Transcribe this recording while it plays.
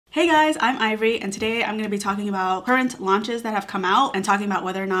Hey guys, I'm Ivory, and today I'm going to be talking about current launches that have come out and talking about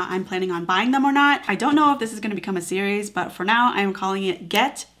whether or not I'm planning on buying them or not. I don't know if this is going to become a series, but for now I am calling it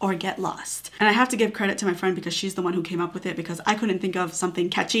Get or Get Lost. And I have to give credit to my friend because she's the one who came up with it because I couldn't think of something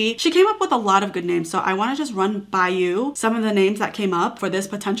catchy. She came up with a lot of good names, so I want to just run by you some of the names that came up for this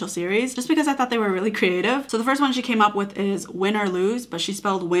potential series just because I thought they were really creative. So the first one she came up with is Win or Lose, but she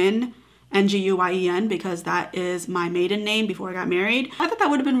spelled win Nguyen because that is my maiden name before I got married. I thought that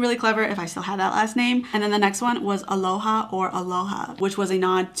would have been really clever if I still had that last name. And then the next one was Aloha or Aloha, which was a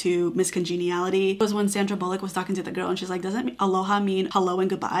nod to Miss Congeniality. It was when Sandra Bullock was talking to the girl and she's like, doesn't Aloha mean hello and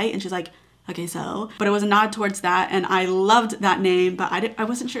goodbye? And she's like, okay, so, but it was a nod towards that, and I loved that name, but I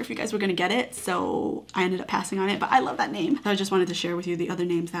wasn't sure if you guys were gonna get it, so I ended up passing on it, but I love that name. So I just wanted to share with you the other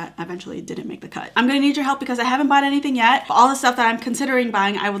names that eventually didn't make the cut. I'm gonna need your help because I haven't bought anything yet. All the stuff that I'm considering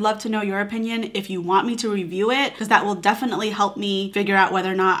buying, I would love to know your opinion if you want me to review it, because that will definitely help me figure out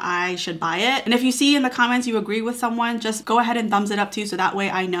whether or not I should buy it. And if you see in the comments you agree with someone, just go ahead and thumbs it up too, so that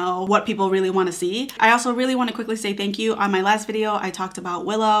way I know what people really want to see. I also really want to quickly say thank you. On my last video, I talked about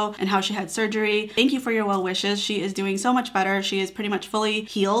Willow and how she had surgery. Thank you for your well wishes. She is doing so much better. She is pretty much fully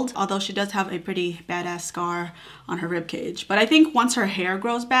healed, although she does have a pretty badass scar on her rib cage. But I think once her hair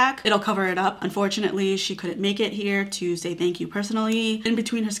grows back, it'll cover it up. Unfortunately, she couldn't make it here to say thank you personally. In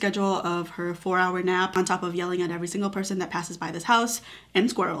between her schedule of her 4-hour nap, on top of yelling at every single person that passes by this house and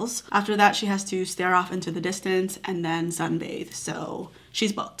squirrels. After that, she has to stare off into the distance and then sunbathe. So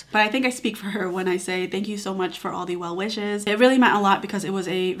she's booked. But I think I speak for her when I say thank you so much for all the well wishes. It really meant a lot because it was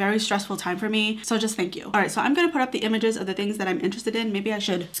a very stressful time for me. So just thank you. All right, so I'm gonna put up the images of the things that I'm interested in. Maybe I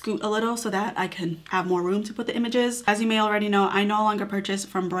should scoot a little so that I can have more room to put the images. As you may already know, I no longer purchase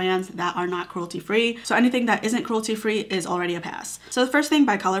from brands that are not cruelty-free. So anything that isn't cruelty-free is already a pass. So the first thing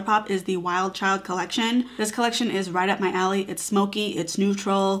by Colourpop is the Wild Child collection. This collection is right up my alley. It's smoky, it's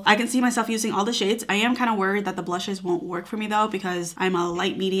neutral. I can see myself using all the shades. I am kind of worried that the blushes won't work for me though because I'm a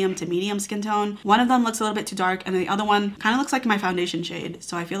light medium to medium skin tone. One of them looks a little bit too dark and the other one kind of looks like my foundation shade,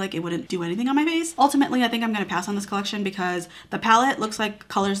 so I feel like it wouldn't do anything on my face. Ultimately, I think I'm going to pass on this collection because the palette looks like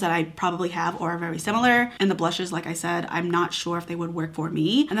colors that I probably have or are very similar, and the blushes, like I said, I'm not sure if they would work for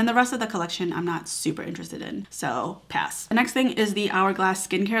me, and then the rest of the collection I'm not super interested in, so pass. The next thing is the Hourglass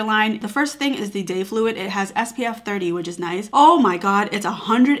skincare line. The first thing is the Day Fluid. It has SPF 30, which is nice. Oh my god, it's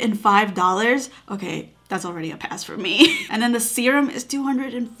 $105. Okay, that's already a pass for me. And then the serum is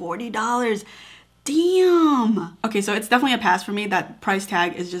 $240. Damn. Okay, so it's definitely a pass for me. That price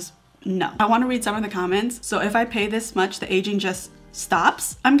tag is just no. I want to read some of the comments. So if I pay this much, the aging just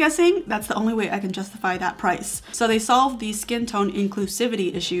stops. I'm guessing that's the only way I can justify that price. So they solved the skin tone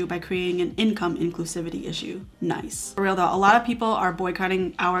inclusivity issue by creating an income inclusivity issue. Nice. For real though, a lot of people are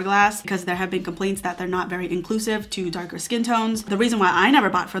boycotting Hourglass because there have been complaints that they're not very inclusive to darker skin tones. The reason why I never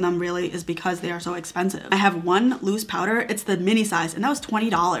bought from them really is because they are so expensive. I have one loose powder, it's the mini size, and that was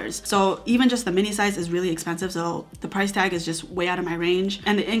 $20. So even just the mini size is really expensive, so the price tag is just way out of my range,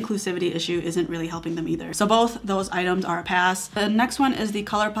 and the inclusivity issue isn't really helping them either. So both those items are a pass. The next one is the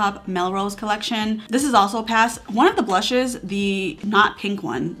Colourpop Melrose collection. This is also a pass. One of the blushes, the not pink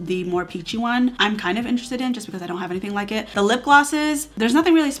one, the more peachy one, I'm kind of interested in just because I don't have anything like it. The lip glosses, there's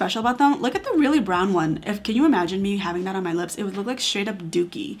nothing really special about them. Look at the really brown one. Can you imagine me having that on my lips? It would look like straight up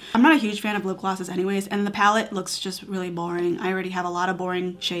dookie. I'm not a huge fan of lip glosses anyways, and the palette looks just really boring. I already have a lot of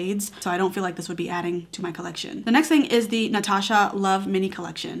boring shades, so I don't feel like this would be adding to my collection. The next thing is the Natasha Love Mini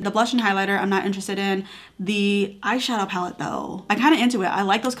collection. The blush and highlighter I'm not interested in. The eyeshadow palette though, I'm kind of into it. I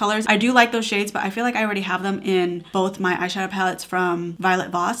like those colors. I do like those shades, but I feel like I already have them in both my eyeshadow palettes from Violet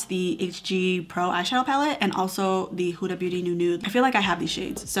Voss, the HG Pro eyeshadow palette, and also the Huda Beauty New Nude. I feel like I have these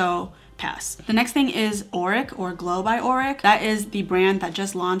shades, so pass. The next thing is Auric or Glow by Auric. That is the brand that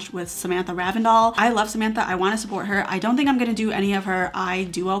just launched with Samantha Ravndal. I love Samantha. I want to support her. I don't think I'm going to do any of her eye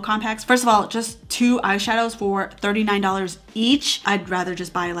duo compacts. First of all, just 2 eyeshadows for $39 each. I'd rather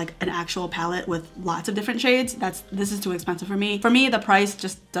just buy like an actual palette with lots of different shades. This is too expensive for me. For me, the price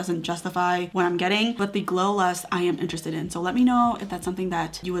just doesn't justify what I'm getting, but the Glow Lust I am interested in. So let me know if that's something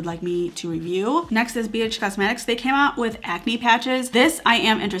that you would like me to review. Next is BH Cosmetics. They came out with acne patches. This I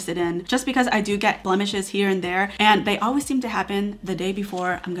am interested in, just because I do get blemishes here and there, and they always seem to happen the day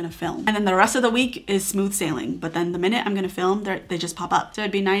before I'm gonna film. And then the rest of the week is smooth sailing, but then the minute I'm gonna film, they just pop up. So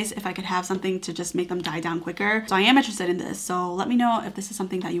it'd be nice if I could have something to just make them die down quicker. So I am interested in this. So let me know if this is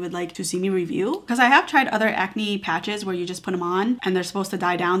something that you would like to see me review, because I have tried other acne patches where you just put them on and they're supposed to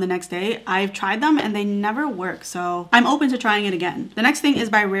die down the next day. I've tried them and they never work, so I'm open to trying it again. The next thing is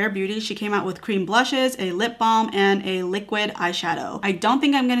by Rare Beauty. She came out with cream blushes, a lip balm, and a liquid eyeshadow. I don't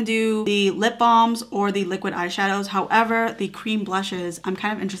think I'm gonna do into the lip balms or the liquid eyeshadows. However, the cream blushes I'm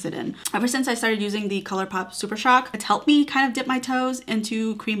kind of interested in. Ever since I started using the Colourpop Super Shock, it's helped me kind of dip my toes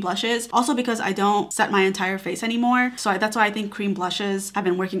into cream blushes. Also because I don't set my entire face anymore. So that's why I think cream blushes have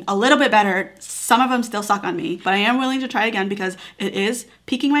been working a little bit better. Some of them still suck on me, but I am willing to try again because it is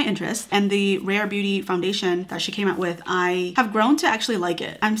piquing my interest. And the Rare Beauty foundation that she came out with, I have grown to actually like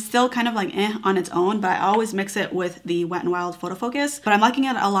it. I'm still kind of like on its own, but I always mix it with the Wet n Wild Photo Focus. But I'm liking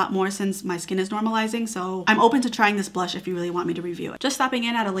it a lot more since my skin is normalizing. So I'm open to trying this blush if you really want me to review it. Just stopping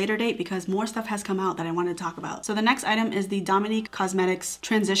in at a later date because more stuff has come out that I wanted to talk about. So the next item is the Dominique Cosmetics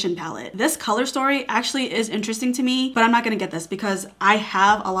Transition Palette. This color story actually is interesting to me, but I'm not gonna get this because I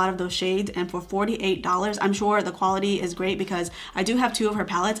have a lot of those shades, and for $48, I'm sure the quality is great because I do have two of her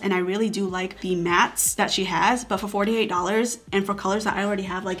palettes and I really do like the mattes that she has, but for $48 and for colors that I already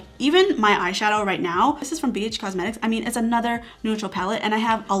have, like even my eyeshadow right now, this is from BH Cosmetics. I mean, it's another neutral palette and I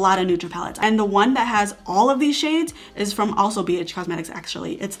have a lot of neutral palettes. And the one that has all of these shades is from also BH Cosmetics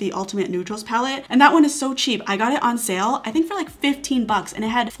actually. It's the Ultimate Neutrals palette. And that one is so cheap. I got it on sale, I think for like 15 bucks, and it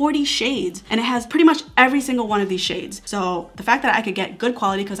had 40 shades and it has pretty much every single one of these shades. So the fact that I could get good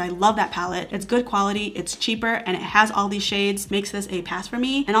quality, because I love that palette, it's good quality, it's cheaper, and it has all these shades, makes this a pass for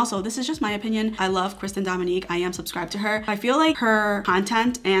me. And also, this is just my opinion, I love Kristen Dominique. I am subscribed to her. I feel like her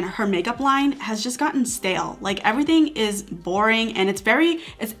content and her makeup line has just gotten stale. Like everything is boring and it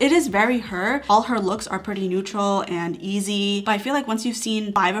is very her. All her looks are pretty neutral and easy. But I feel like once you've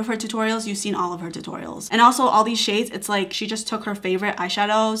seen 5 of her tutorials, you've seen all of her tutorials. And also all these shades, it's like she just took her favorite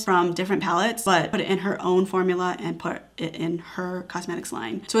eyeshadows from different palettes, but put it in her own formula and put it in her cosmetics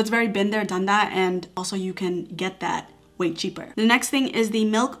line. So it's very been there, done that, and also you can get that way cheaper. The next thing is the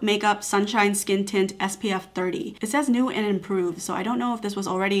Milk Makeup Sunshine Skin Tint SPF 30. It says new and improved, so I don't know if this was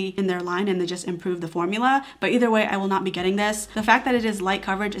already in their line and they just improved the formula, but either way, I will not be getting this. The fact that it is light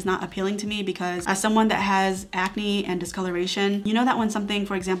coverage is not appealing to me because as someone that has acne and discoloration, you know that when something,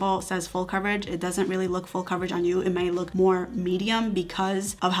 for example, says full coverage, it doesn't really look full coverage on you. It may look more medium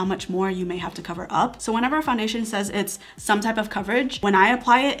because of how much more you may have to cover up. So whenever a foundation says it's some type of coverage, when I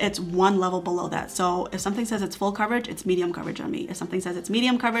apply it, it's one level below that. So if something says it's full coverage, it's medium coverage on me. If something says it's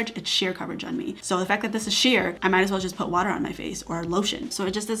medium coverage, it's sheer coverage on me. So the fact that this is sheer, I might as well just put water on my face or lotion. So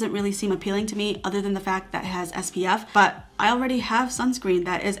it just doesn't really seem appealing to me other than the fact that it has SPF, but I already have sunscreen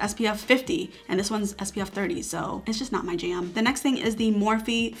that is SPF 50 and this one's SPF 30, so it's just not my jam. The next thing is the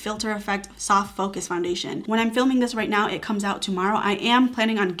Morphe Filter Effect Soft Focus Foundation. When I'm filming this right now, it comes out tomorrow. I am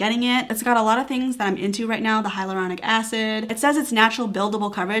planning on getting it. It's got a lot of things that I'm into right now, the hyaluronic acid. It says it's natural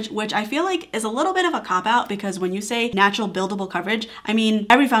buildable coverage, which I feel like is a little bit of a cop-out because when you say natural buildable coverage, I mean,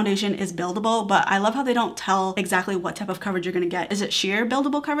 every foundation is buildable, but I love how they don't tell exactly what type of coverage you're gonna get. Is it sheer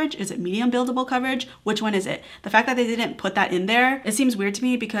buildable coverage? Is it medium buildable coverage? Which one is it? The fact that they didn't put that in there, it seems weird to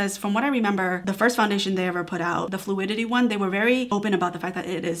me because from what I remember, the first foundation they ever put out, the Fluidity one, they were very open about the fact that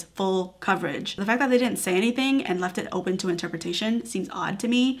it is full coverage. The fact that they didn't say anything and left it open to interpretation seems odd to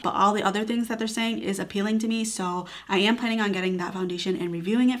me, but all the other things that they're saying is appealing to me, so I am planning on getting that foundation and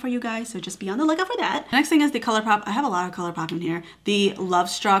reviewing it for you guys, so just be on the lookout for that. The next thing is the Colourpop. I have a lot of Colourpop in here. The Love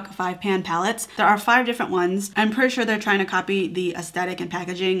Struck 5-pan palettes. There are 5 different ones. I'm pretty sure they're trying to copy the aesthetic and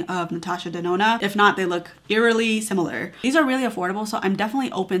packaging of Natasha Denona. If not, they look eerily similar. These are really affordable, so I'm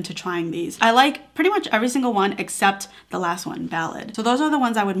definitely open to trying these. I like pretty much every single one except the last one, Ballad. So those are the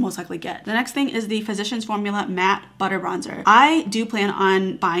ones I would most likely get. The next thing is the Physicians Formula Matte Butter Bronzer. I do plan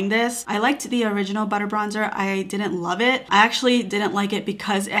on buying this. I liked the original butter bronzer. I didn't love it. I actually didn't like it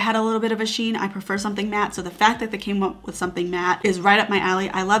because it had a little bit of a sheen. I prefer something matte, so the fact that they came up with something matte is right up my alley.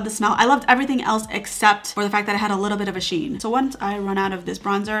 I love the smell. I loved everything else except for the fact that it had a little bit of a sheen. So once I run out of this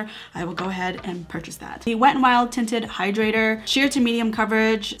bronzer, I will go ahead and purchase that. The Wet n Wild Tinted Hydrator, sheer to medium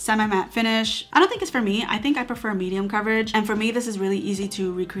coverage, semi-matte finish. I don't think it's for me. I think I prefer medium coverage, and for me this is really easy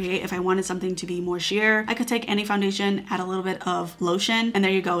to recreate. If I wanted something to be more sheer, I could take any foundation, add a little bit of lotion, and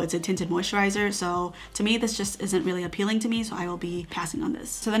there you go. It's a tinted moisturizer. So to me this just isn't really appealing to me, so I will be passing on this.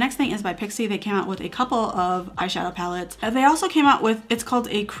 So the next thing is by Pixi. They came out with a couple of eyeshadow palettes. They also came out with, it's called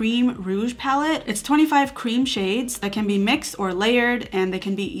a Cream Rouge palette. It's 25 cream shades that can be mixed or layered, and they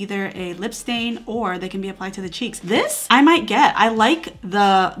can be either a lip stain or they can be applied to the cheeks. This I might get. I like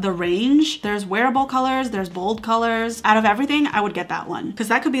the range. There's wearable colors, there's bold colors. Out of everything, I would get that one because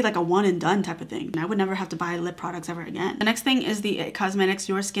that could be like a one and done type of thing. I would never have to buy lip products ever again. The next thing is the It Cosmetics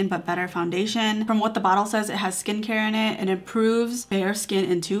Your Skin But Better foundation. From what the bottle says, it has skincare in it. It improves bare skin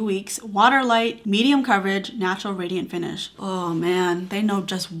in 2 weeks. Water light, medium coverage, natural radiant finish. Oh man, they know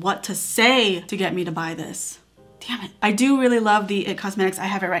just what to say to get me to buy this. Damn it. I do really love the It Cosmetics. I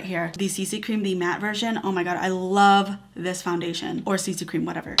have it right here. The CC Cream, the matte version. Oh my god, I love this foundation or CC cream,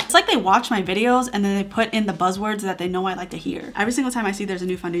 whatever. It's like they watch my videos and then they put in the buzzwords that they know I like to hear. Every single time I see there's a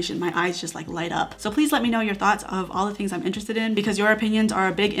new foundation, my eyes just like light up. So please let me know your thoughts of all the things I'm interested in, because your opinions are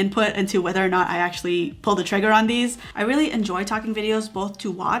a big input into whether or not I actually pull the trigger on these. I really enjoy talking videos both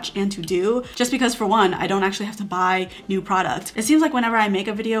to watch and to do, just because for one, I don't actually have to buy new product. It seems like whenever I make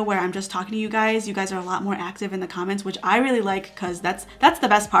a video where I'm just talking to you guys are a lot more active in the comments, which I really like, because that's the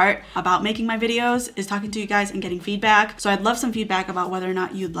best part about making my videos, is talking to you guys and getting feedback. So I'd love some feedback about whether or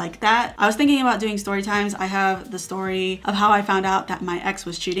not you'd like that. I was thinking about doing story times. I have the story of how I found out that my ex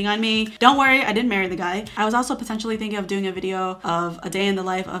was cheating on me. Don't worry, I didn't marry the guy. I was also potentially thinking of doing a video of a day in the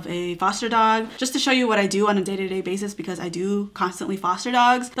life of a foster dog, just to show you what I do on a day-to-day basis, because I do constantly foster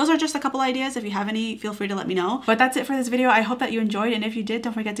dogs. Those are just a couple ideas. If you have any, feel free to let me know. But that's it for this video. I hope that you enjoyed, and if you did,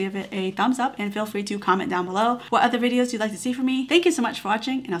 don't forget to give it a thumbs up and feel free to comment down below what other videos you'd like to see from me. Thank you so much for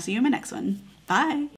watching, and I'll see you in my next one. Bye!